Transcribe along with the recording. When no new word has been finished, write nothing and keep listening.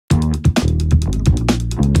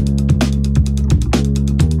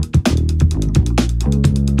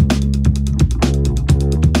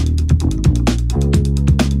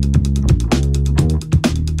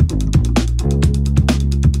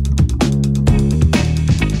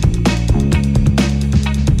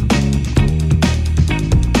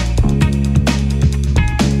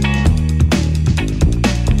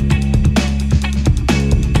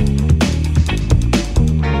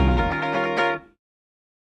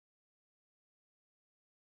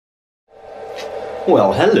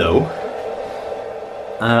Well, hello.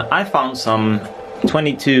 I found some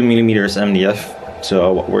 22mm MDF,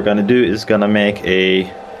 so what we're gonna do is gonna make a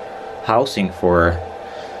housing for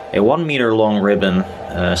a 1 meter long ribbon,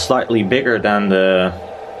 slightly bigger than the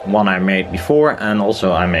one I made before, and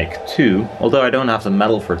also I make two, although I don't have the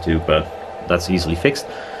metal for two, but that's easily fixed.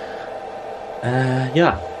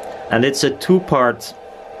 Yeah, and it's a two-part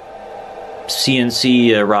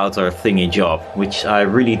CNC router thingy job, which I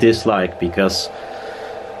really dislike because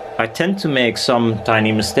I tend to make some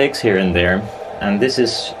tiny mistakes here and there, and this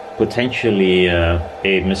is potentially a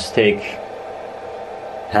mistake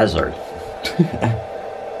hazard.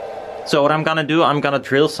 So what I'm gonna do, I'm gonna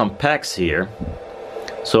drill some pegs here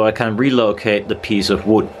so I can relocate the piece of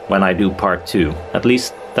wood when I do part 2. At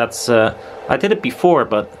least that's I did it before,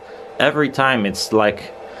 but every time it's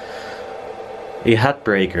like a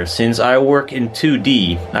headbreaker. Since I work in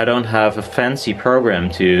 2D, I don't have a fancy program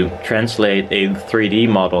to translate a 3D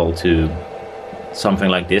model to something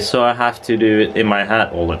like this, so I have to do it in my head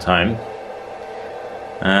all the time.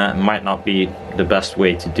 Might not be the best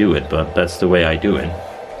way to do it, but that's the way I do it.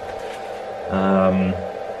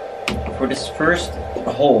 For this first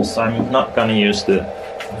holes, I'm not gonna use the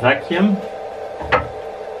vacuum,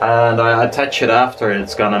 and I attach it after.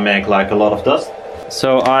 It's gonna make like a lot of dust.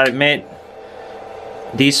 So I made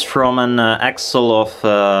these from an axle of,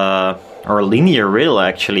 or a linear rail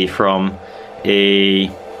actually, from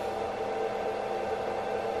a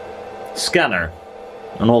scanner,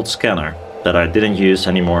 an old scanner that I didn't use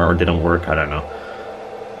anymore or didn't work, I don't know.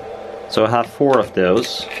 So I have 4 of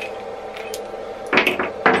those.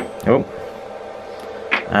 Oh.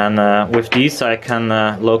 And with these I can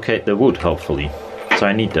locate the wood, hopefully. So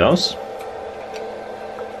I need those.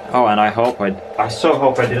 Oh, and I so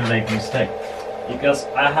hope I didn't make a mistake, because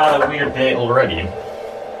I had a weird day already.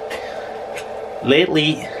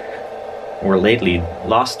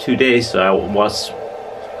 Last 2 days I was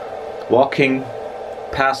walking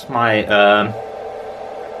past my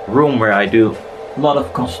room where I do a lot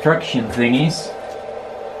of construction thingies,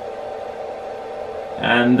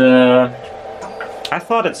 and I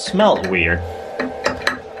thought it smelled weird.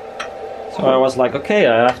 So I was like, okay,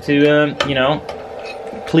 I have to, you know,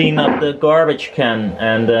 clean up the garbage can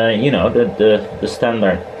and you know, the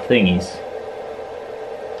standard thingies.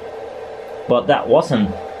 But that wasn't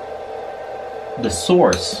the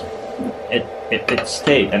source. It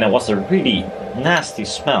stayed, and it was a really nasty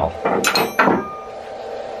smell.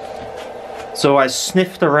 So I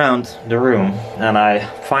sniffed around the room and I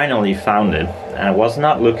finally found it, and it was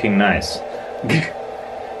not looking nice.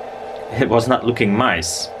 It was not looking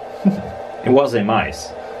mice. It was a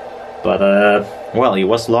mice. But well, he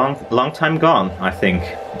was long time gone, I think.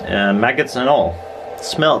 Maggots and all. It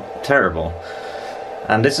smelled terrible.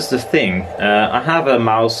 And this is the thing, I have a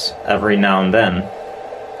mouse every now and then,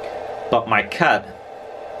 but my cat,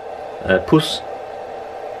 Puss,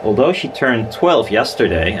 although she turned 12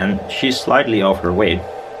 yesterday and she's slightly overweight,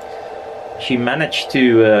 she managed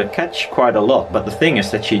to catch quite a lot. But the thing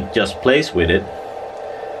is that she just plays with it,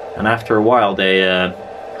 and after a while they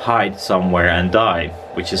hide somewhere and die,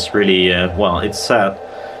 which is really, well, it's sad,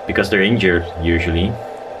 because they're injured usually,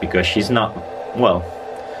 because she's not, well,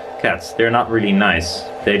 cats, they're not really nice.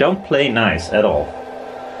 They don't play nice at all.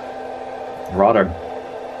 Rather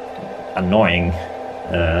annoying,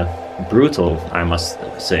 brutal, I must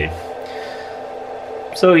say.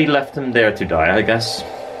 So he left them there to die, I guess,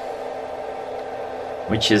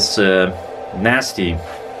 which is nasty.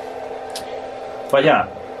 But yeah,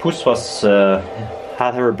 Puss was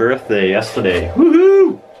had her birthday yesterday.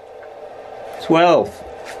 Woohoo! 12.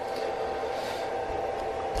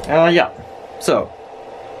 Yeah. So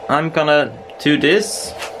I'm gonna do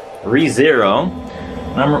this re-zero.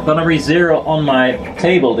 I'm gonna re-zero on my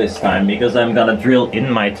table this time, because I'm gonna drill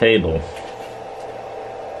in my table.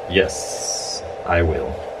 Yes, I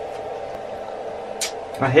will.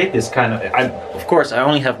 I hate this kind of... of course, I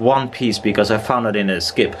only have one piece because I found it in a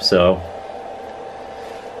skip, so...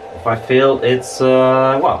 if I fail, it's,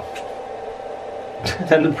 well...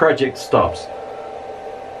 then the project stops.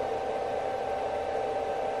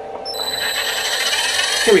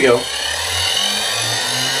 Here we go.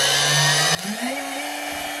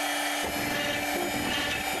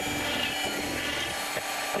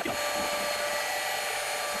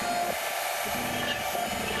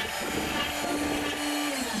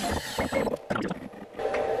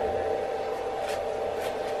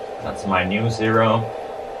 That's my new 0.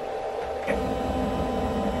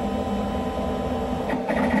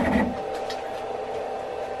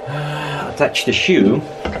 Attach the shoe.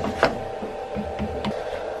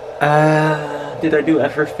 Did I do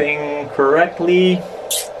everything correctly?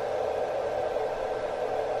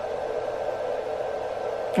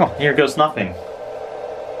 Oh, here goes nothing.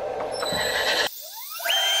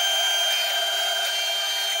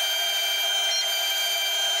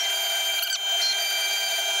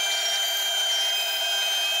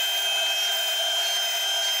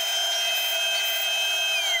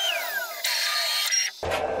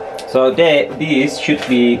 So these should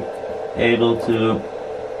be able to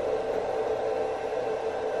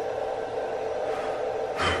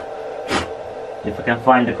if I can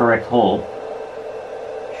find the correct hole,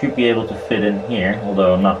 should be able to fit in here,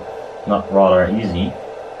 although not rather easy,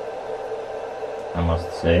 I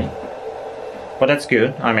must say. But that's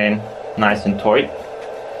good, I mean, nice and tight.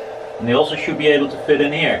 And they also should be able to fit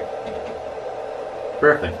in here.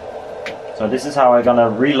 Perfect. So this is how I'm gonna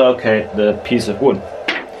relocate the piece of wood.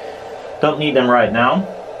 Don't need them right now.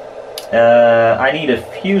 I need a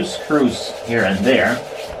few screws here and there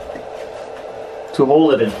to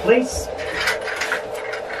hold it in place.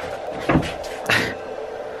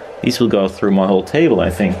 These will go through my whole table,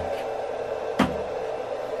 I think.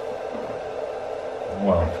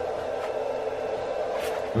 Well,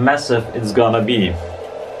 massive it's gonna be.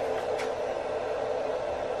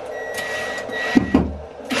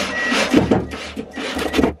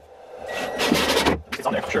 It's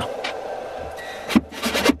on there, sure.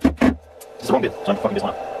 This is the wrong bit, so I'm fucking this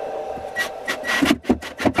one up.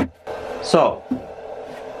 So,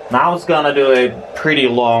 now it's gonna do a pretty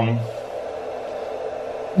long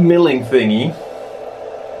milling thingy,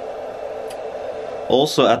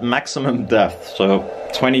 also at maximum depth, so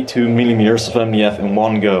 22 millimeters of MDF in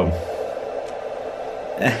one go.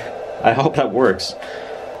 I hope that works.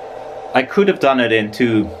 I could have done it in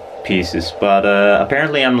 2 pieces, but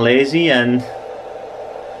apparently I'm lazy and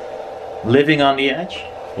living on the edge.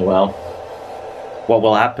 Well, what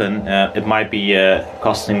will happen, it might be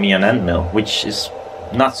costing me an end mill, which is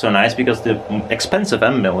not so nice because the expensive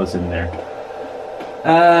end mill is in there.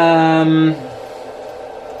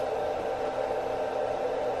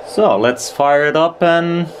 So let's fire it up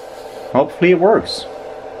and hopefully it works.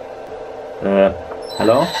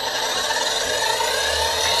 Hello?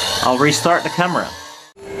 I'll restart the camera.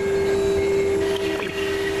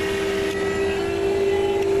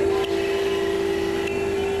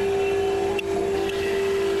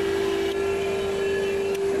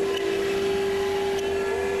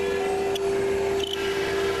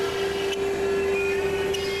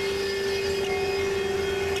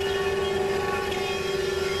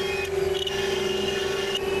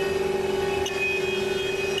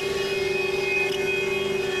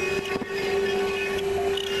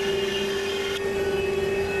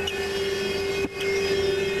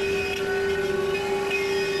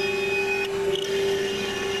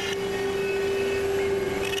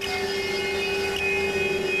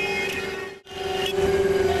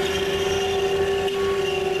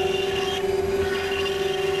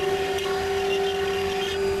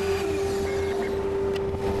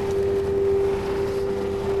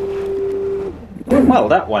 Well,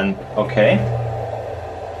 that went okay.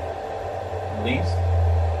 At least.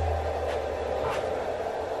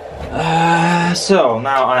 So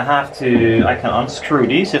now I can unscrew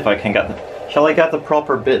these if I can get the... Shall I get the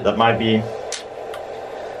proper bit? That might be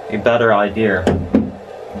a better idea.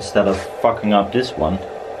 Instead of fucking up this one.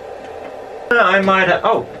 I might have...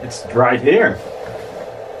 Oh, it's right here.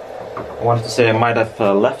 I wanted to say I might have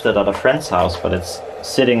left it at a friend's house, but it's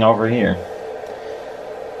sitting over here.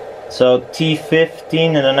 So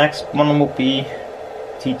T15 and the next one will be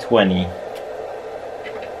T20.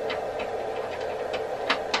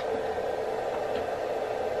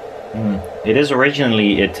 It is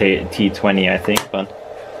originally a T20, I think, but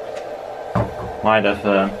might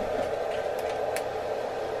have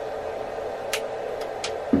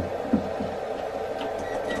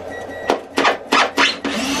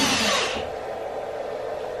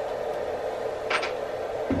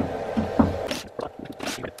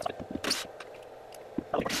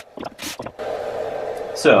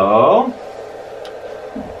So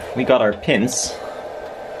we got our pins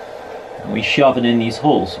and we shove it in these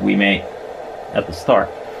holes we made at the start.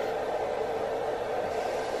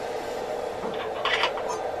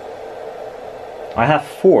 I have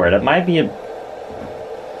 4, that might be a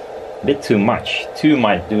bit too much. 2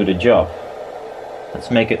 might do the job.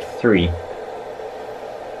 Let's make it 3.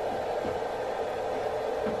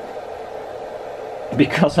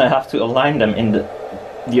 Because I have to align them in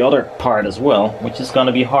the other part as well, which is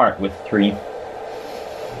gonna be hard with 3.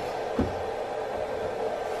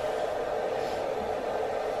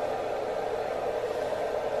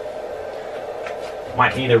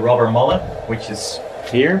 Might need a rubber mullet, which is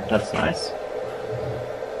here, that's nice.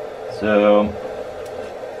 So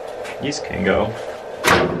these can go.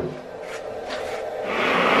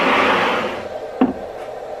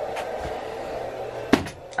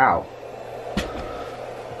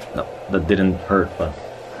 that didn't hurt, but...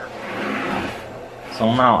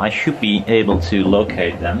 So now I should be able to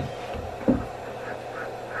locate them.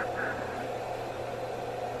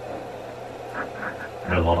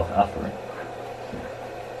 With a lot of effort.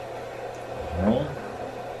 Roll.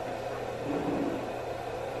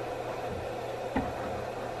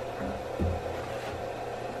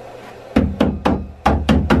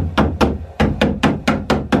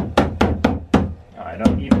 I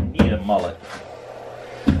don't even need a mullet.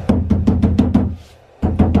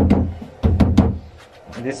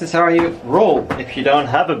 This is how you roll if you don't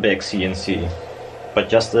have a big CNC, but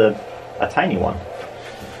just a tiny one.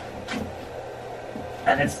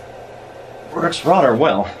 And it works rather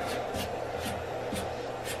well.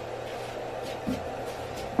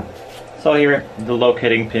 So here, the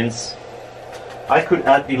locating pins. I could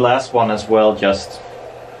add the last one as well, just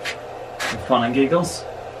for fun and giggles.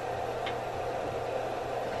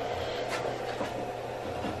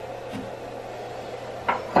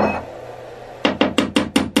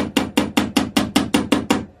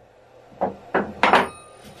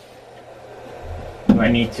 I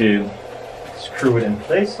need to screw it in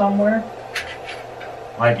place somewhere.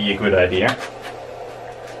 Might be a good idea.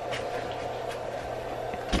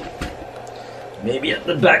 Maybe at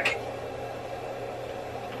the back.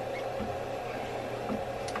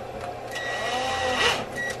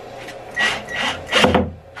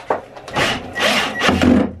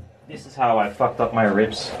 This is how I fucked up my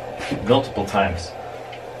ribs multiple times.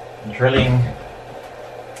 Drilling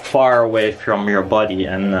far away from your body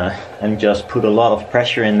and just put a lot of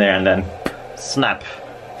pressure in there and then snap.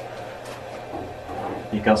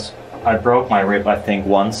 Because I broke my rib, I think,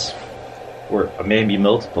 once, or maybe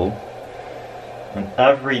multiple. And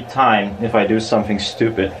every time, if I do something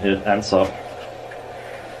stupid, it ends up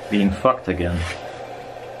being fucked again.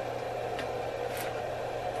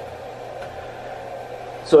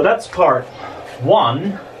 So that's part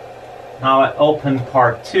 1. Now I open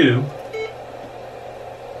part 2.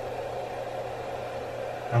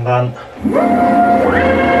 And then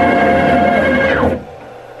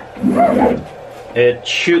it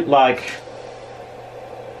should like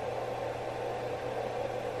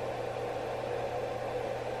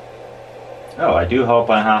oh, I do hope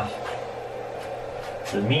I have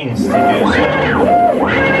the means to do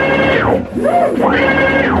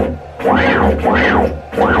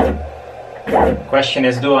so. Question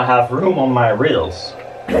is, do I have room on my reels?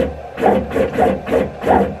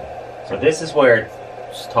 So this is where it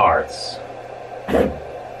starts. I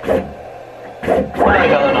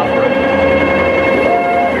got enough room.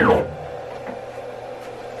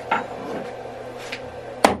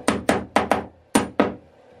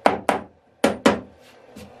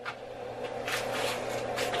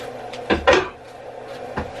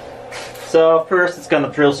 So first it's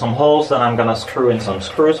gonna drill some holes, then I'm gonna screw in some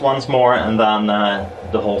screws once more, and then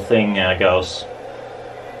the whole thing goes.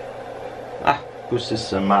 Who's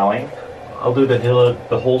this mowing? I'll do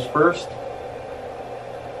the holes first.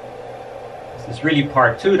 This is really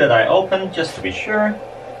part 2 that I opened, just to be sure.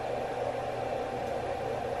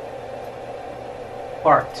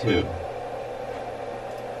 Part 2.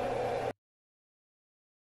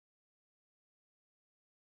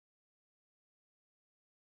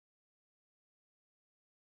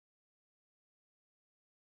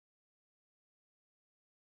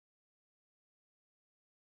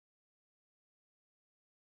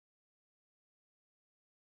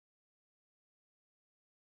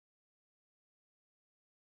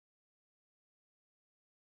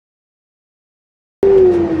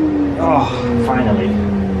 Oh, finally.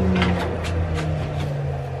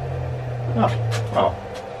 Oh.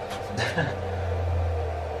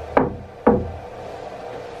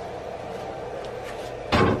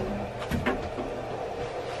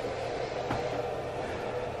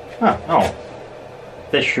 Oh.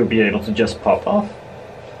 This should be able to just pop off,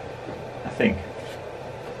 I think.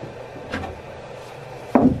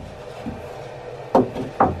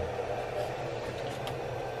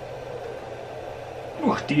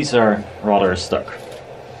 These are rather stuck.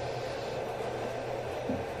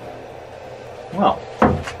 Well,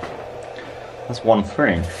 that's one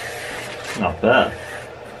thing. Not bad.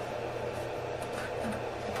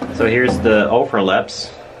 So here's the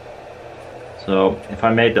overlaps. So if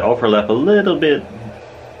I made the overlap a little bit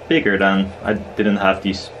bigger, then I didn't have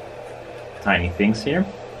these tiny things here.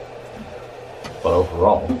 But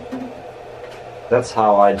overall, that's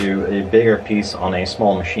how I do a bigger piece on a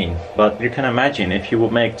small machine. But you can imagine, if you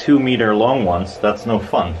would make 2 meter long ones, that's no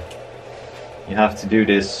fun. You have to do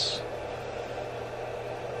this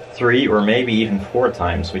 3 or maybe even 4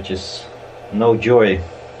 times, which is no joy.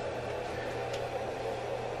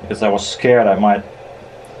 Because I was scared I might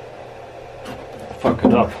fuck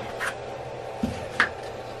it up.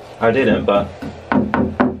 I didn't, but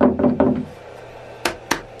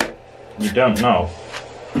you don't know.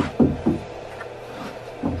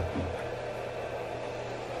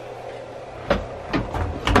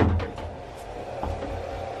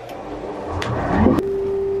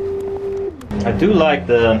 I do like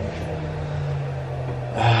the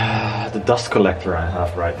dust collector I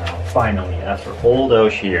have right now. Finally, after all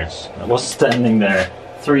those years. I was standing there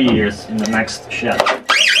 3 years in the next shed,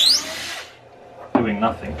 doing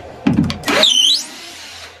nothing.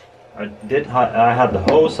 I had the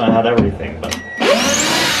hose, I had everything, but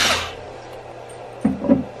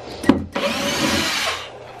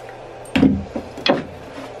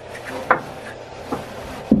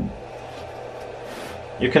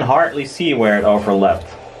you can hardly see where it overlapped.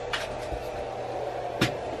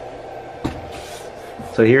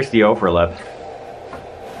 So here's the overlap.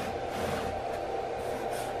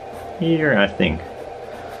 Here, I think.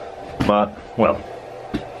 But, well,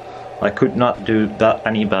 I could not do that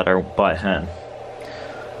any better by hand.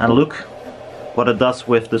 And look what it does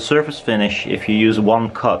with the surface finish if you use one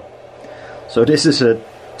cut. So this is a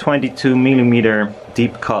 22mm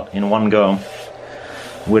deep cut in one go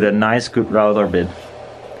with a nice good router bit.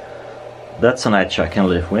 That's an edge I can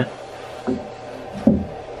live with.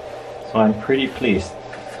 So I'm pretty pleased.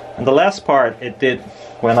 And the last part it did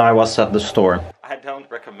when I was at the store. I don't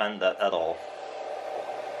recommend that at all,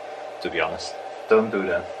 to be honest. Don't do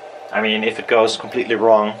that. I mean, if it goes completely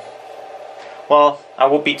wrong, well, I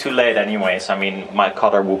would be too late anyways. I mean, my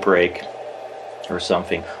cutter will break or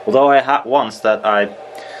something. Although I had once that I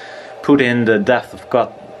put in the depth of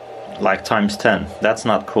cut like times 10. That's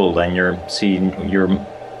not cool. Then you're seeing your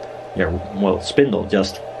spindle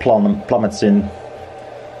just plummets in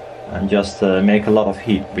and just make a lot of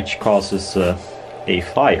heat, which causes a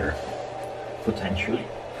fire, potentially.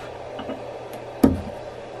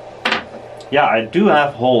 Yeah, I do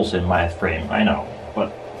have holes in my frame, I know,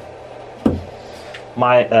 but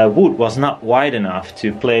my wood was not wide enough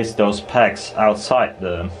to place those pegs outside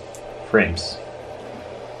the frames.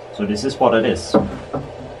 So this is what it is.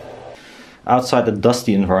 Outside the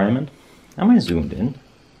dusty environment. Am I zoomed in?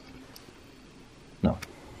 No.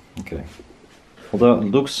 Okay. Although it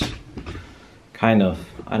looks kind of,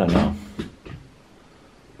 I don't know.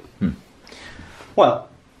 Well,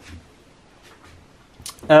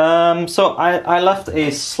 so I left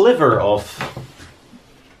a sliver of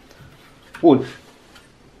wood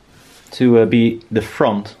to be the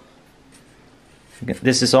front.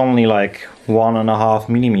 This is only like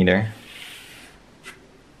 1.5mm,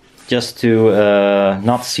 just to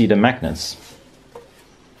not see the magnets.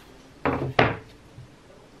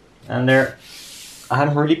 And there,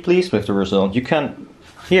 I'm really pleased with the result. You can,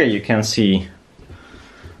 here you can see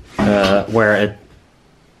where it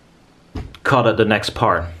cut at the next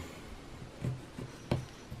part.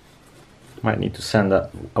 Might need to send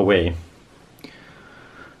that away.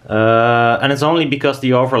 And it's only because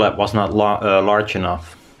the overlap was not large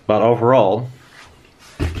enough. But overall,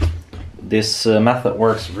 this method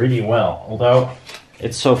works really well. Although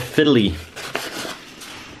it's so fiddly.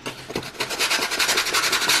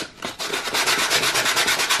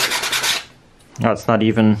 No, it's not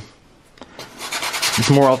even. It's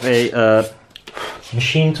more of a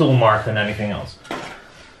machine tool mark than anything else.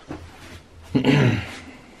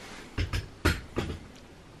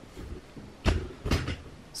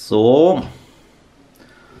 So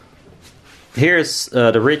here's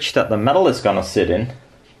the ridge that the metal is gonna sit in.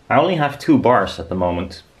 I only have 2 bars at the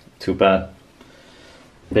moment. Too bad.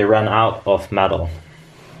 They ran out of metal.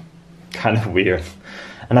 Kind of weird.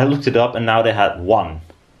 And I looked it up and now they had 1.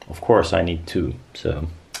 Of course I need 2, so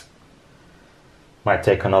might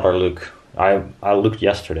take another look. I looked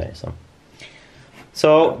yesterday,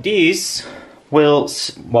 so these will,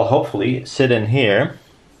 well, hopefully sit in here.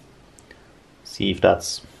 See if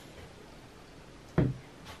that's.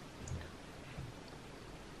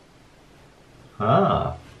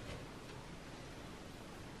 Ah.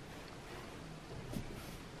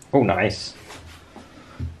 Oh, nice.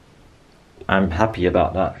 I'm happy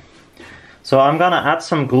about that. So I'm gonna add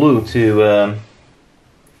some glue to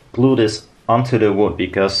glue this onto the wood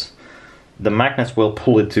because the magnets will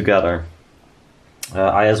pull it together.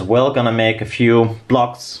 I as well gonna make a few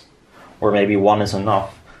blocks, or maybe 1 is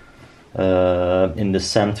enough, in the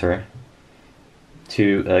center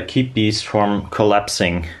to keep these from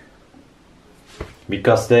collapsing,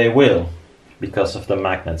 because they will, because of the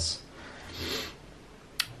magnets.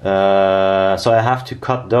 So I have to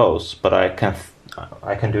cut those, but I can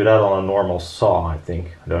do that on a normal saw, I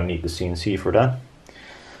think. I don't need the CNC for that.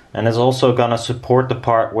 And it's also gonna support the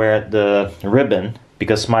part where the ribbon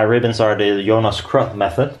because my ribbons are the Jonas Krut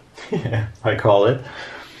method, I call it.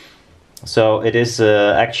 So it is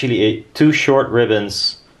actually two short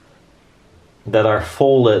ribbons that are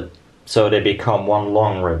folded so they become one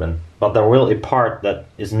long ribbon. But there will a part that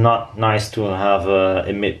is not nice to have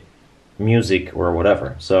emit music or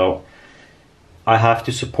whatever. So I have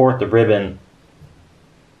to support the ribbon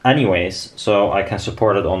anyways, so I can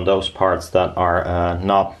support it on those parts that are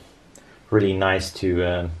not really nice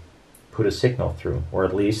to put a signal through, or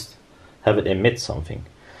at least have it emit something.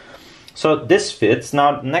 So this fits.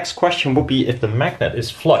 Now the next question would be if the magnet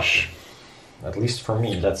is flush. At least for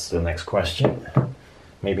me, that's the next question.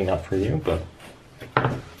 Maybe not for you, but...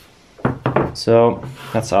 So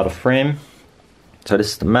that's out of frame. So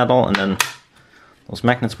this is the metal, and then those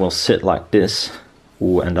magnets will sit like this.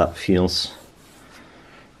 Ooh, and that feels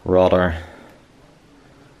rather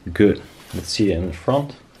good. Let's see it in the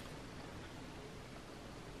front.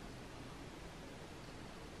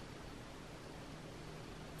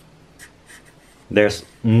 There's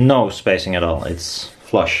no spacing at all, it's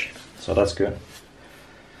flush, so that's good.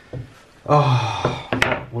 Oh,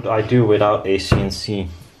 what would I do without a CNC?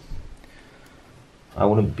 I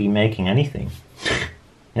wouldn't be making anything.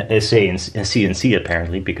 A CNC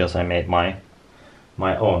apparently, because I made my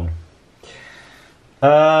own.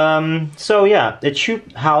 So yeah, it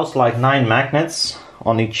should house like 9 magnets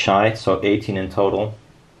on each side, so 18 in total.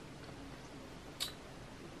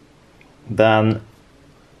 Then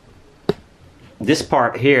this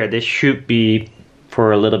part here, this should be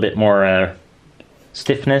for a little bit more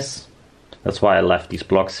stiffness. That's why I left these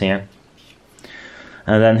blocks here.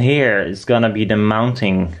 And then here is gonna be the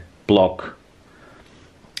mounting block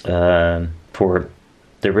for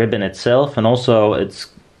the ribbon itself, and also it's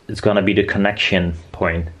gonna be the connection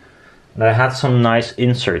point. And I had some nice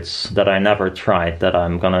inserts that I never tried that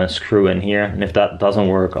I'm gonna screw in here, and if that doesn't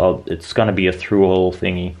work, it's gonna be a through-hole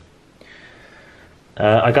thingy.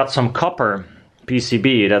 I got some copper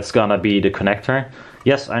PCB that's gonna be the connector.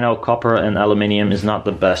 Yes, I know copper and aluminium is not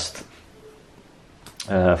the best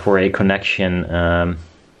for a connection,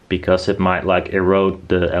 because it might like erode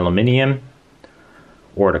the aluminium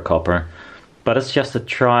or the copper. But it's just a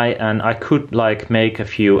try, and I could like make a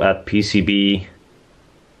few at GLC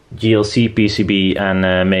PCB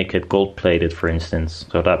and make it gold plated, for instance.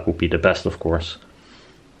 So that would be the best, of course.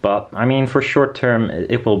 But I mean, for short term,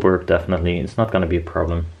 it will work definitely. It's not going to be a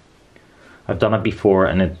problem. I've done it before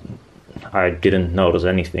and I didn't notice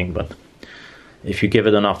anything, but if you give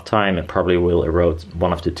it enough time, it probably will erode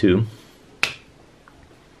one of the two.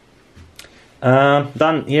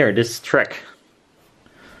 Then here, this track.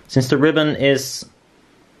 Since the ribbon is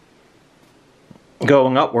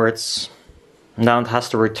going upwards, now it has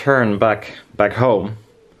to return back home,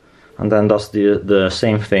 and then does the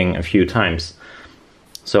same thing a few times.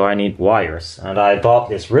 So I need wires, and I bought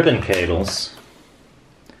these ribbon cables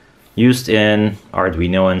used in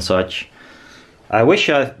Arduino and such. I wish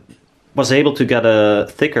I was able to get a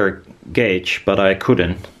thicker gauge, but I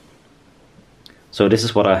couldn't. So this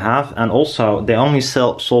is what I have, and also they only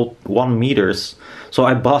sold 1 meters, so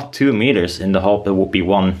I bought 2 meters in the hope it would be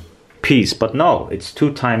one piece, but no, it's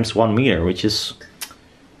 2 times 1 meter, which is...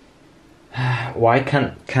 Why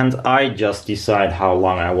can't I just decide how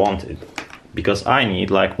long I want it? Because I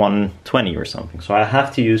need like 120 or something, so I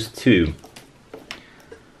have to use 2.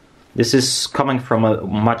 This is coming from a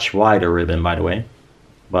much wider ribbon, by the way,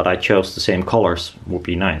 but I chose the same colors, would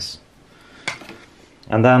be nice.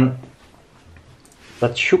 And then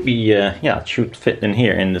that should be, yeah, it should fit in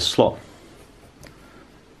here in the slot.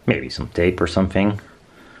 Maybe some tape or something.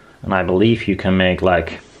 And I believe you can make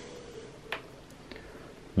like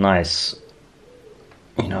nice,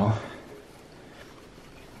 you know,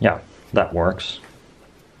 yeah, that works.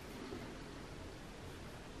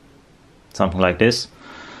 Something like this.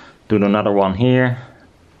 Do another one here,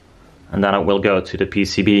 and then it will go to the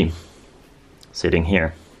PCB sitting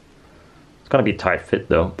here. It's gonna be tight fit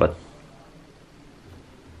though, but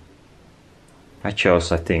I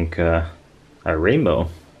chose, I think, a rainbow.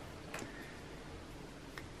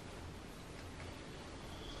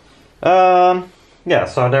 Yeah,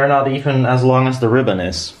 so they're not even as long as the ribbon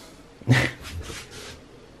is.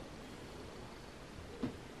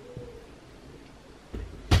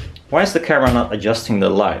 Why is the camera not adjusting the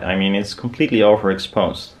light? I mean, it's completely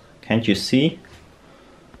overexposed. Can't you see?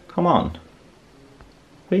 Come on.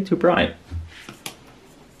 Way too bright.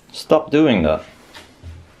 Stop doing that.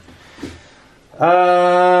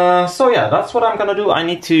 So yeah, that's what I'm gonna do. I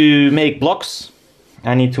need to make blocks.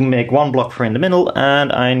 I need to make 1 block for in the middle,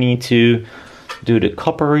 and I need to do the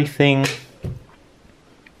coppery thing.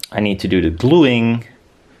 I need to do the gluing.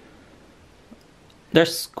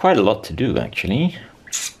 There's quite a lot to do, actually.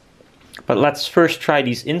 But let's first try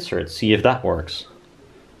these inserts, see if that works.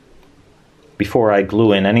 Before I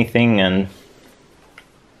glue in anything, and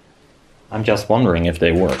I'm just wondering if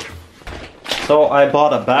they work. So I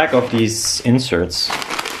bought a bag of these inserts.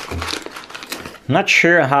 Not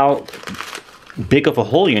sure how big of a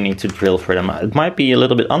hole you need to drill for them. It might be a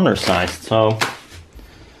little bit undersized, so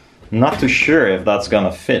not too sure if that's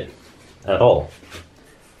gonna fit at all.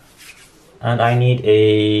 And I need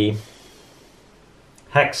a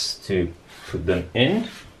hex to put them in.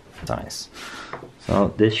 Nice.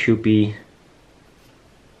 So this should be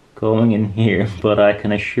going in here, but I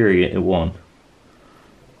can assure you it won't.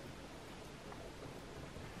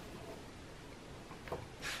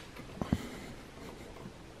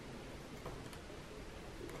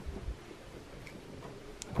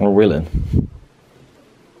 Or will it?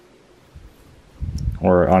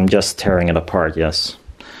 Or I'm just tearing it apart, yes.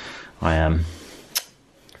 I am.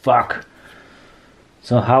 Fuck.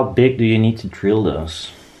 So how big do you need to drill those?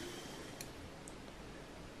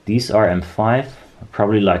 These are M5,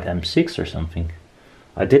 probably like M6 or something.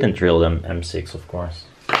 I didn't drill them M6, of course.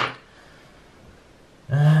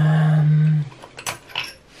 That's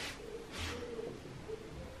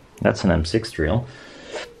an M6 drill.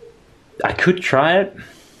 I could try it.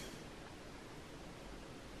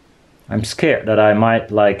 I'm scared that I might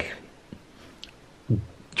like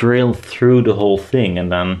drill through the whole thing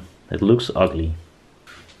and then it looks ugly.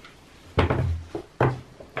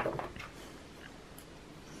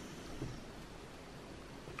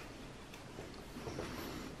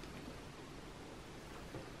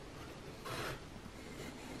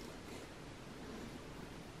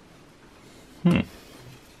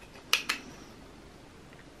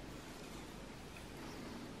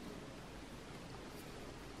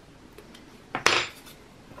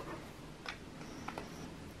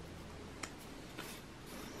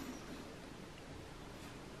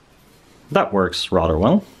 That works rather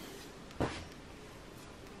well.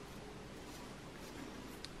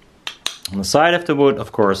 On the side of the wood,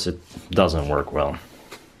 of course, it doesn't work well.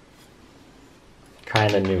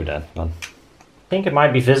 Kinda knew that, but I think it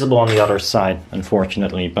might be visible on the other side,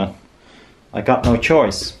 unfortunately, but I got no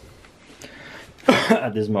choice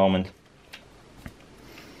at this moment.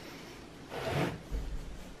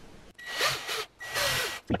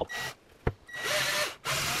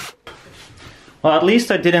 Well, at least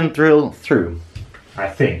I didn't drill through, I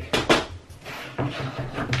think.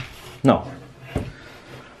 No.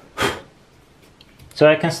 So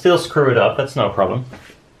I can still screw it up, that's no problem.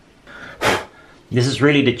 This is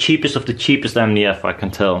really the cheapest of the cheapest MDF, I can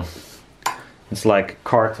tell. It's like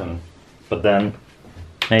carton, but then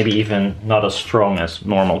maybe even not as strong as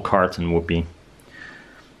normal carton would be.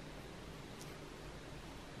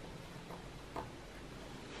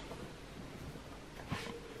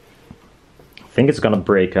 I think it's gonna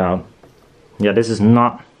break out. Yeah, this is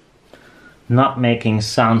not making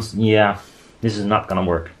sounds. Yeah, this is not gonna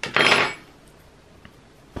work.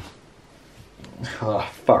 Oh,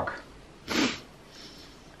 fuck.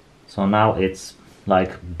 So now it's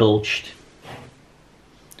like bulged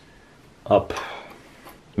up.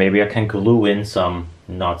 Maybe I can glue in some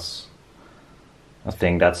nuts. I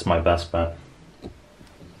think that's my best bet.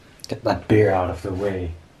 Get that beer out of the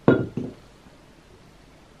way.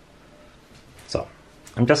 So,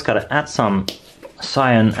 I'm just gonna add some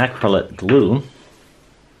cyan acrylate glue,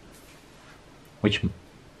 which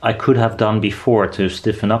I could have done before to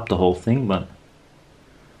stiffen up the whole thing, but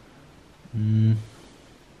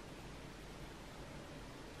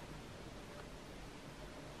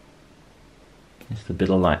just a bit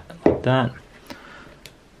of like that.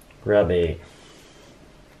 Grab a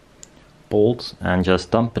bolt and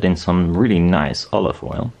just dump it in some really nice olive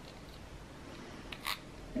oil.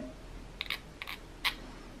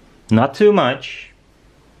 Not too much.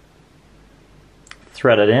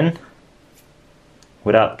 Thread it in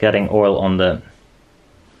without getting oil on the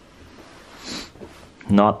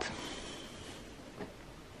knot.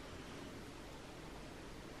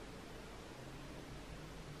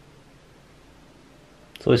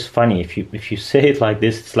 So it's funny, if you say it like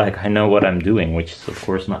this, it's like I know what I'm doing, which is of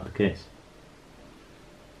course not the case.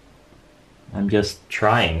 I'm just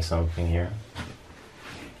trying something here.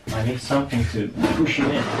 I need something to push it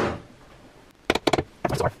in.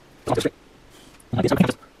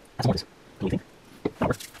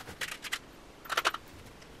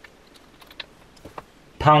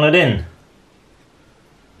 Pound it in.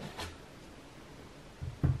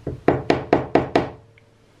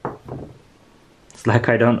 It's like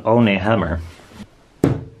I don't own a hammer.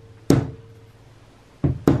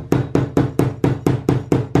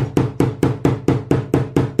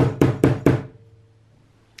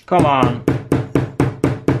 Come on.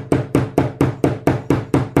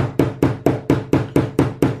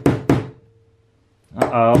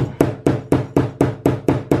 Uh-oh.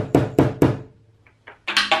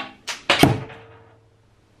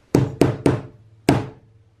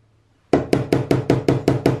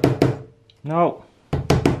 No.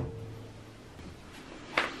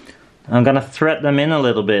 I'm gonna thread them in a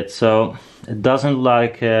little bit so it doesn't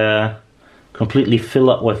like completely fill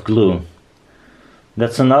up with glue.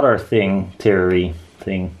 That's another theory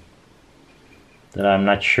thing that I'm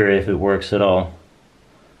not sure if it works at all.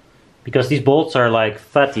 Because these bolts are like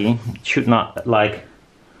fatty, it should not like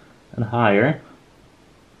adhere.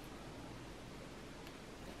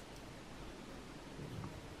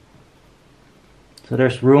 So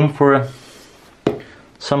there's room for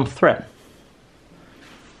some thread.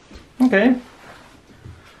 Okay.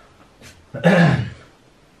 A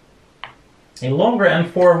longer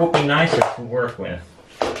M4 would be nicer to work with,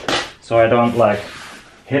 so I don't like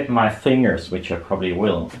hit my fingers, which I probably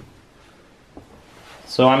will.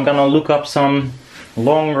 So I'm gonna look up some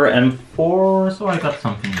longer M4, so I got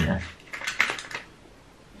something here.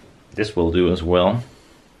 This will do as well.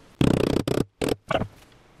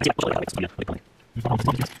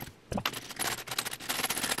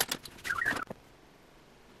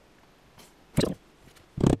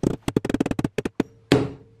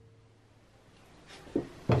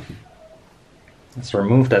 Let's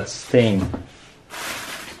remove that stain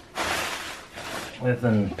with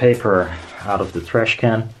a paper out of the trash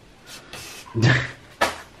can.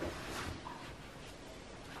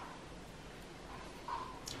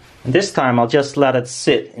 And this time I'll just let it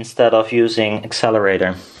sit instead of using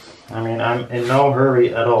accelerator. I mean, I'm in no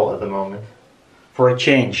hurry at all at the moment. For a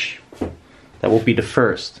change, that will be the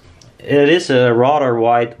first. It is a rather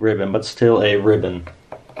wide ribbon, but still a ribbon.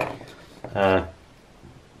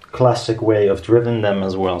 Classic way of driven them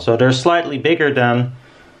as well. So they're slightly bigger than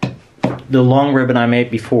the long ribbon I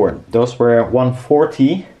made before. Those were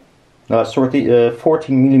 14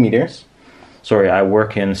 millimeters. Sorry, I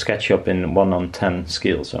work in SketchUp in 1/10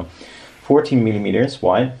 scale, so 14 millimeters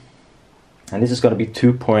wide. And this is going to be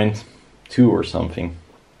 2.2 or something.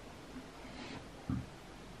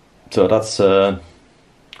 So that's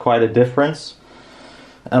quite a difference.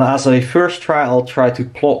 And as a first try, I'll try to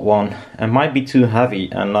plot one. It might be too heavy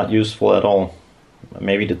and not useful at all.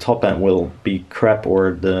 Maybe the top end will be crap,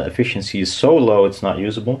 or the efficiency is so low it's not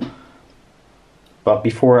usable. But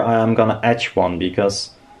before I'm gonna etch one,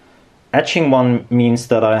 because etching one means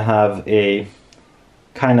that I have a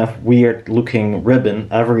kind of weird looking ribbon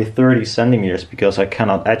every 30 centimeters, because I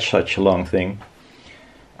cannot etch such a long thing.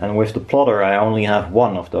 And with the plotter I only have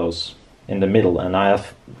one of those in the middle, and I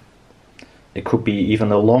have, it could be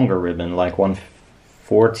even a longer ribbon, like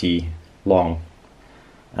 140 long,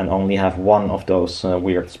 and only have one of those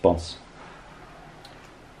weird spots.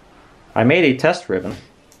 I made a test ribbon.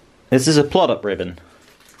 This is a plot up ribbon.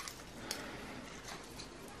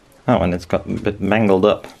 Oh, and it's got a bit mangled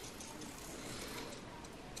up.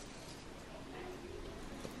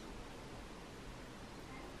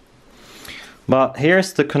 But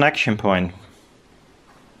here's the connection point.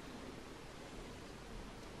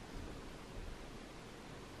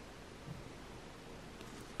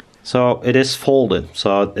 So it is folded,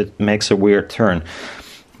 so it makes a weird turn.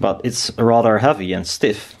 But it's rather heavy and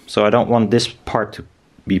stiff, so I don't want this part to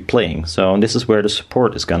be playing. So this is where the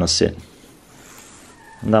support is gonna sit.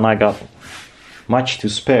 And then I got much to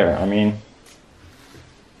spare. I mean,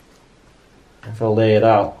 if I lay it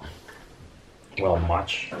out, well,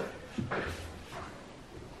 much.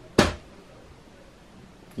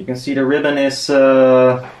 You can see the ribbon is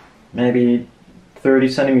maybe 30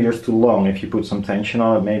 centimeters too long. If you put some tension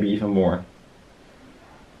on it, maybe even more.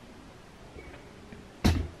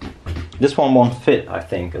 This one won't fit, I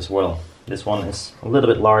think, as well. This one is a little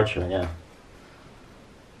bit larger, yeah.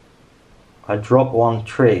 I drop one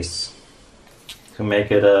trace to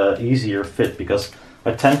make it easier fit, because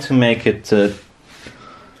I tend to make it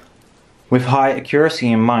with high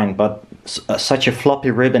accuracy in mind, but such a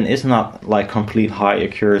floppy ribbon is not like complete high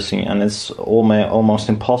accuracy, and it's almost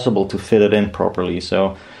impossible to fit it in properly.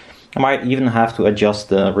 So I might even have to adjust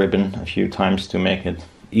the ribbon a few times to make it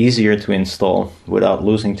easier to install without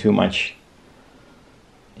losing too much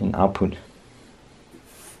in output.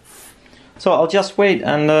 So I'll just wait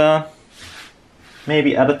and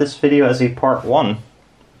maybe edit this video as a part 1.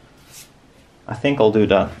 I think I'll do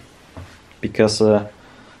that, because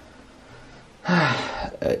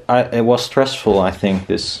it was stressful, I think,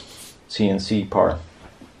 this CNC part.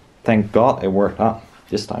 Thank God it worked out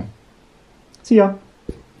this time. See ya!